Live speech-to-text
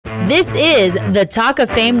This is the Talk of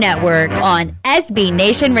Fame Network on SB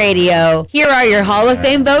Nation Radio. Here are your Hall of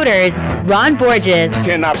Fame voters: Ron Borges,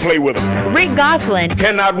 cannot play with him. Rick Gosselin,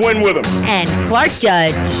 cannot win with him. And Clark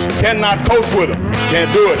Judge, cannot coach with him.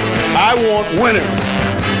 Can't do it. I want winners.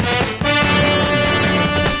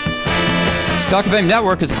 Talk of Fame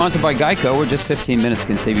Network is sponsored by Geico, where just 15 minutes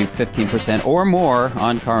can save you 15% or more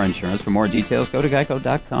on car insurance. For more details, go to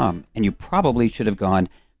geico.com. And you probably should have gone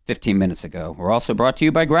 15 minutes ago. We're also brought to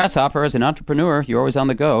you by Grasshopper. As an entrepreneur, you're always on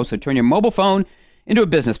the go, so turn your mobile phone into a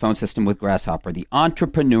business phone system with Grasshopper, the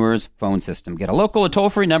entrepreneur's phone system. Get a local, a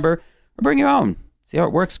toll-free number, or bring your own. See how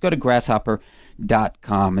it works? Go to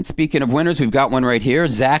grasshopper.com. And speaking of winners, we've got one right here,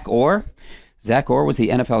 Zach Orr. Zach Orr was the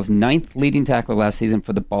NFL's 9th leading tackler last season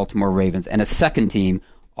for the Baltimore Ravens and a second-team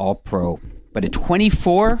All-Pro. But at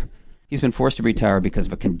 24, he's been forced to retire because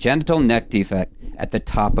of a congenital neck defect at the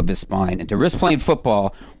top of his spine. And to risk playing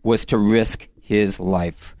football was to risk his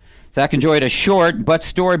life. Zach enjoyed a short but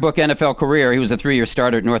storybook NFL career. He was a 3-year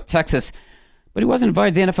starter at North Texas, but he wasn't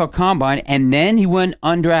invited to the NFL Combine, and then he went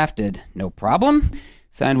undrafted. No problem.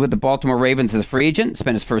 Signed with the Baltimore Ravens as a free agent,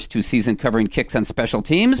 spent his first 2 seasons covering kicks on special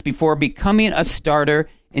teams before becoming a starter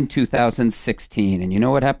in 2016. And you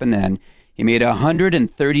know what happened then? He made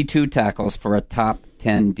 132 tackles for a top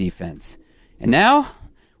 10 defense. And now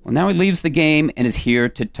he leaves the game and is here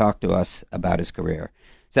to talk to us about his career.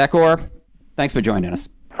 Zach Orr, thanks for joining us.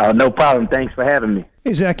 No problem. Thanks for having me.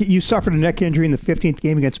 Hey, Zach, you suffered a neck injury in the 15th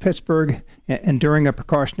game against Pittsburgh, and during a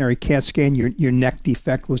precautionary CAT scan, your neck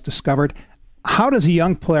defect was discovered. How does a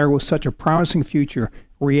young player with such a promising future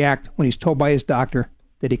react when he's told by his doctor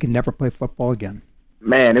that he can never play football again?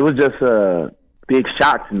 Man, it was just a big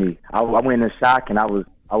shock to me. I went in shock, and I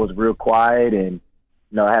was real quiet, and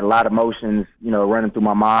I had a lot of emotions, running through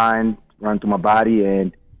my mind, running through my body,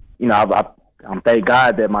 and I'm thank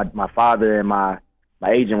God that my father and my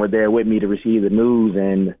agent were there with me to receive the news,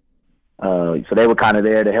 and so they were kind of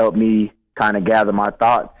there to help me kind of gather my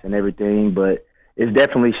thoughts and everything. But it's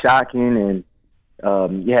definitely shocking,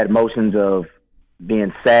 and you had emotions of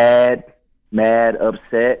being sad, mad,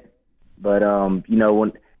 upset. But,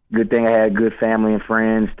 good thing I had good family and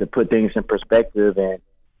friends to put things in perspective. And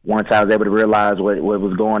once I was able to realize what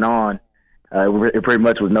was going on, it pretty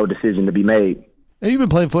much was no decision to be made. Now, you've been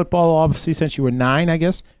playing football, obviously, since you were 9, I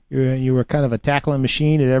guess. You were kind of a tackling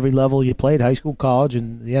machine at every level you played, high school, college,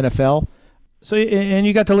 and the NFL. So, and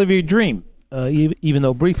you got to live your dream, even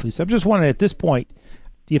though briefly. So I'm just wondering, at this point,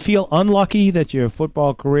 do you feel unlucky that your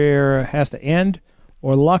football career has to end,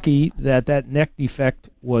 or lucky that neck defect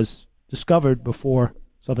was discovered before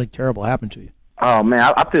something terrible happened to you? Oh,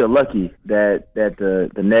 man, I feel lucky that the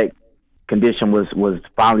neck condition was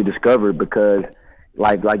finally discovered because,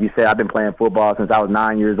 like you said, I've been playing football since I was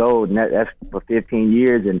 9 years old, and that's for 15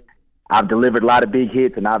 years, and I've delivered a lot of big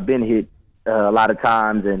hits, and I've been hit a lot of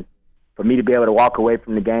times, and for me to be able to walk away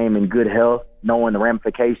from the game in good health, knowing the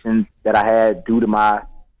ramifications that I had due to my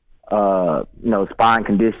spine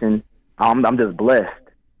condition, I'm just blessed.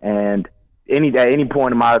 And at any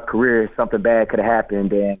point in my career, something bad could have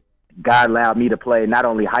happened, and God allowed me to play not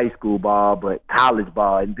only high school ball but college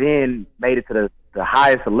ball, and then made it to the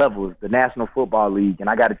highest of levels, the National Football League, and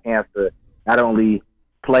I got a chance to not only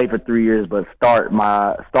play for 3 years but start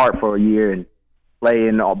for a year and play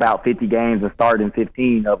in about 50 games and start in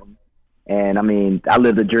 15 of them. And I mean, I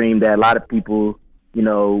lived a dream that a lot of people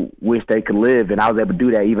wish they could live, and I was able to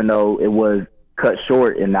do that even though it was cut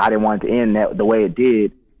short and I didn't want it to end the way it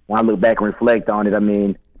did. When I look back and reflect on it, I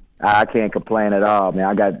mean, I can't complain at all, man.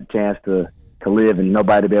 I got a chance to live, and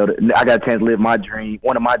nobody to be able to. I got a chance to live my dream,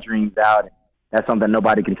 one of my dreams out. That's something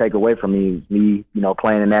nobody can take away from me. Is me,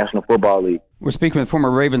 playing in the National Football League. We're speaking with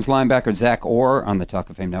former Ravens linebacker Zach Orr on the Talk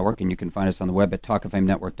of Fame Network, and you can find us on the web at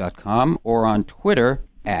talkoffamenetwork.com or on Twitter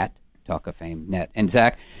at TalkOfFameNet. And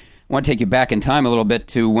Zach, I want to take you back in time a little bit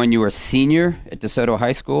to when you were a senior at DeSoto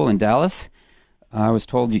High School in Dallas. I was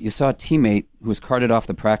told you saw a teammate who was carted off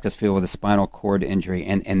the practice field with a spinal cord injury,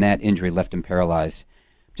 and that injury left him paralyzed.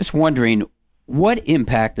 Just wondering, what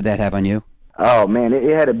impact did that have on you? Oh, man,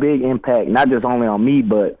 it had a big impact, not just only on me,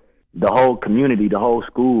 but the whole community, the whole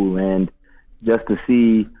school. And just to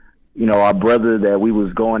see, our brother that we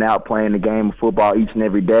was going out playing the game of football each and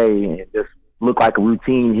every day, and it just looked like a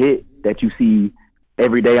routine hit that you see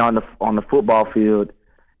every day on the football field.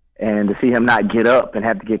 And to see him not get up and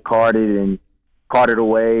have to get carted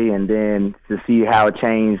away, and then to see how it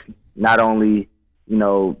changed not only,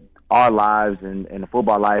 our lives and the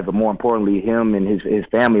football life, but more importantly, him and his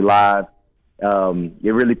family lives.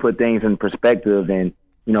 It really put things in perspective. And,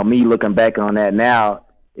 me looking back on that now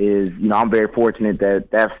is, I'm very fortunate that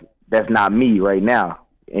that's not me right now.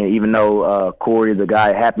 And even though Corey is the guy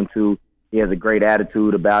it happened to, he has a great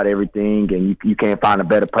attitude about everything, and you can't find a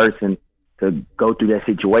better person to go through that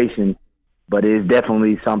situation. But it's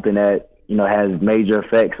definitely something that, has major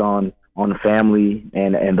effects on the family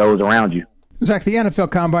and those around you. Zach, the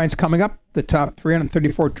NFL Combine's coming up. The top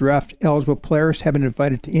 334 draft-eligible players have been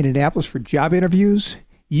invited to Indianapolis for job interviews.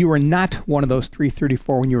 You were not one of those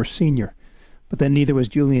 334 when you were a senior, but then neither was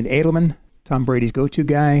Julian Edelman, Tom Brady's go-to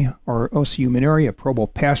guy, or Osi Umenyiora, a Pro Bowl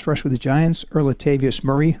pass rusher with the Giants, or Latavius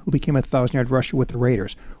Murray, who became a 1,000-yard rusher with the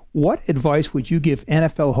Raiders. What advice would you give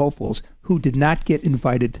NFL hopefuls who did not get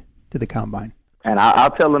invited to the Combine? And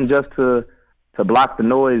I'll tell them just to block the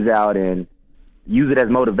noise out and use it as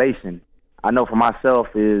motivation. I know for myself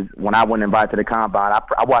is when I wasn't invited to the Combine,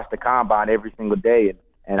 I watched the Combine every single day,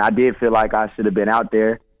 and I did feel like I should have been out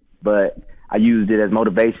there, but I used it as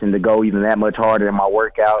motivation to go even that much harder in my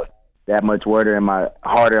workout, that much harder in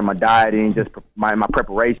my dieting, just my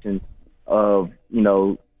preparation of,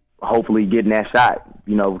 hopefully getting that shot,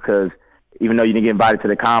 because even though you didn't get invited to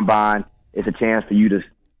the Combine, it's a chance for you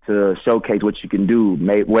to showcase what you can do,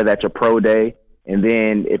 whether that's your pro day. And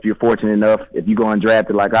then if you're fortunate enough, if you go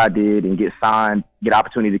undrafted like I did and get signed, get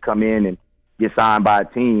opportunity to come in and get signed by a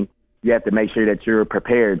team, you have to make sure that you're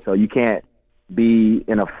prepared. So you can't be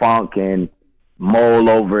in a funk and mull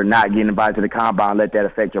over not getting invited to the Combine, let that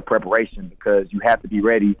affect your preparation, because you have to be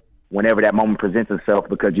ready whenever that moment presents itself,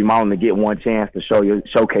 because you might only get one chance to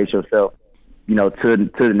showcase yourself, to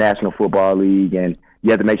the National Football League, and you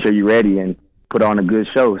have to make sure you're ready and put on a good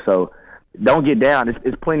show. So don't get down.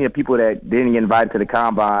 There's plenty of people that didn't get invited to the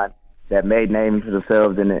Combine that made names for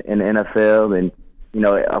themselves in the NFL. And,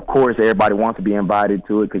 of course, everybody wants to be invited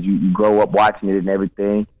to it because you grow up watching it and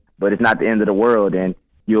everything. But it's not the end of the world. And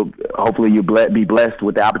hopefully you'll be blessed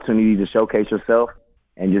with the opportunity to showcase yourself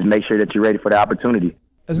and just make sure that you're ready for the opportunity.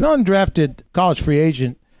 As an undrafted college free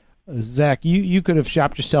agent, Zach, you could have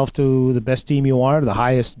shopped yourself to the best team you wanted, the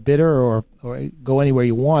highest bidder, or go anywhere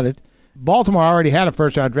you wanted. Baltimore already had a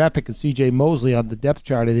first-round draft pick of C.J. Mosley on the depth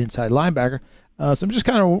chart at inside linebacker. So I'm just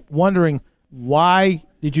kind of wondering, why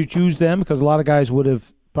did you choose them? Because a lot of guys would have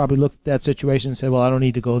probably looked at that situation and said, well, I don't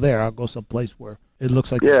need to go there. I'll go someplace where it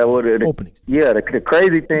looks like openings. Yeah, the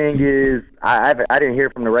crazy thing is I didn't hear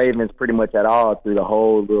from the Ravens pretty much at all through the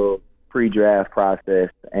whole little pre-draft process.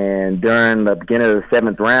 And during the beginning of the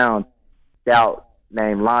 7th round, scout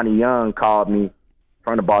named Lonnie Young called me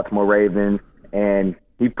from the Baltimore Ravens, and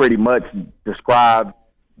he pretty much described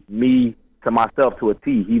me to myself to a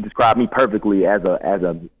T. He described me perfectly as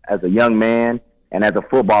a young man and as a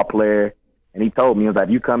football player. And he told me, he was like,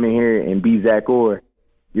 if you come in here and be Zach Orr,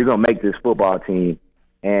 you're going to make this football team.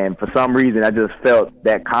 And for some reason, I just felt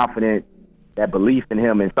that confidence, that belief in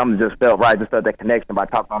him, and something just felt right. I just felt that connection by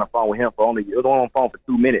talking on the phone with him it was on the phone for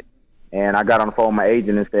 2 minutes. And I got on the phone with my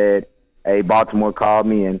agent and said, hey, Baltimore called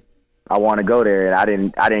me and I want to go there. And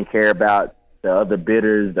I didn't care about the other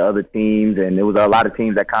bidders, the other teams, and there was a lot of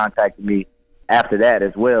teams that contacted me after that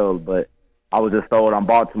as well. But I was just sold on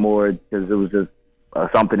Baltimore because it was just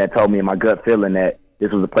something that told me in my gut feeling that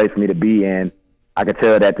this was a place for me to be. And I could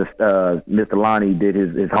tell that Mr. Lonnie did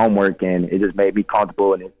his homework, and it just made me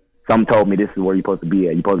comfortable. And something told me this is where you're supposed to be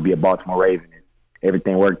at. You're supposed to be a Baltimore Raven. And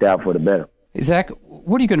everything worked out for the better. Hey, Zach,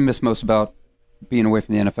 what are you going to miss most about being away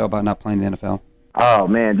from the NFL, about not playing the NFL? Oh,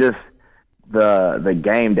 man, just the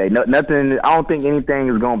game day. Nothing. I don't think anything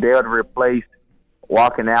is going to be able to replace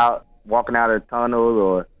walking out of the tunnel,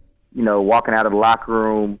 or walking out of the locker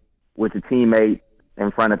room with your teammates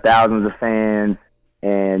in front of thousands of fans,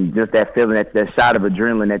 and just that feeling, that shot of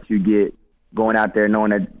adrenaline that you get going out there, knowing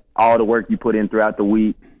that all the work you put in throughout the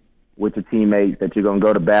week with your teammates, that you're going to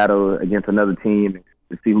go to battle against another team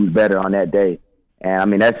to see who's better on that day. And I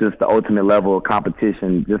mean, that's just the ultimate level of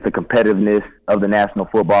competition, just the competitiveness of the National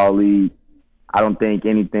Football League. I don't think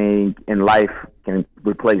anything in life can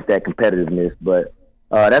replace that competitiveness, but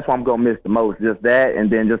that's what I'm going to miss the most, just that, and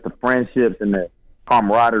then just the friendships and the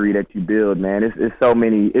camaraderie that you build, man. It's so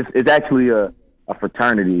many. It's actually a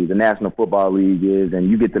fraternity, the National Football League is, and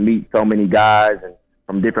you get to meet so many guys and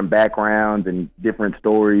from different backgrounds and different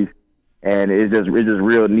stories, and it's just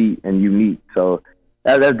real neat and unique. So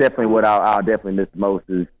that's definitely what I'll definitely miss the most,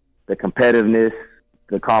 is the competitiveness,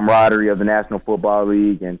 the camaraderie of the National Football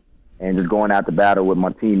League, and just going out to battle with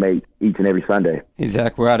my teammates each and every Sunday. Hey,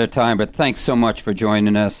 Zach, we're out of time, but thanks so much for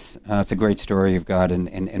joining us. It's a great story you've got,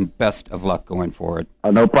 and best of luck going forward. Oh,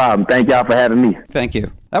 no problem. Thank y'all for having me. Thank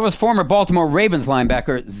you. That was former Baltimore Ravens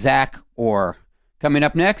linebacker Zach Orr. Coming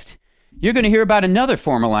up next, you're going to hear about another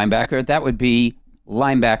former linebacker. That would be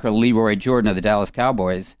linebacker Leroy Jordan of the Dallas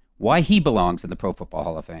Cowboys, why he belongs in the Pro Football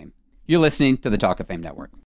Hall of Fame. You're listening to the Talk of Fame Network.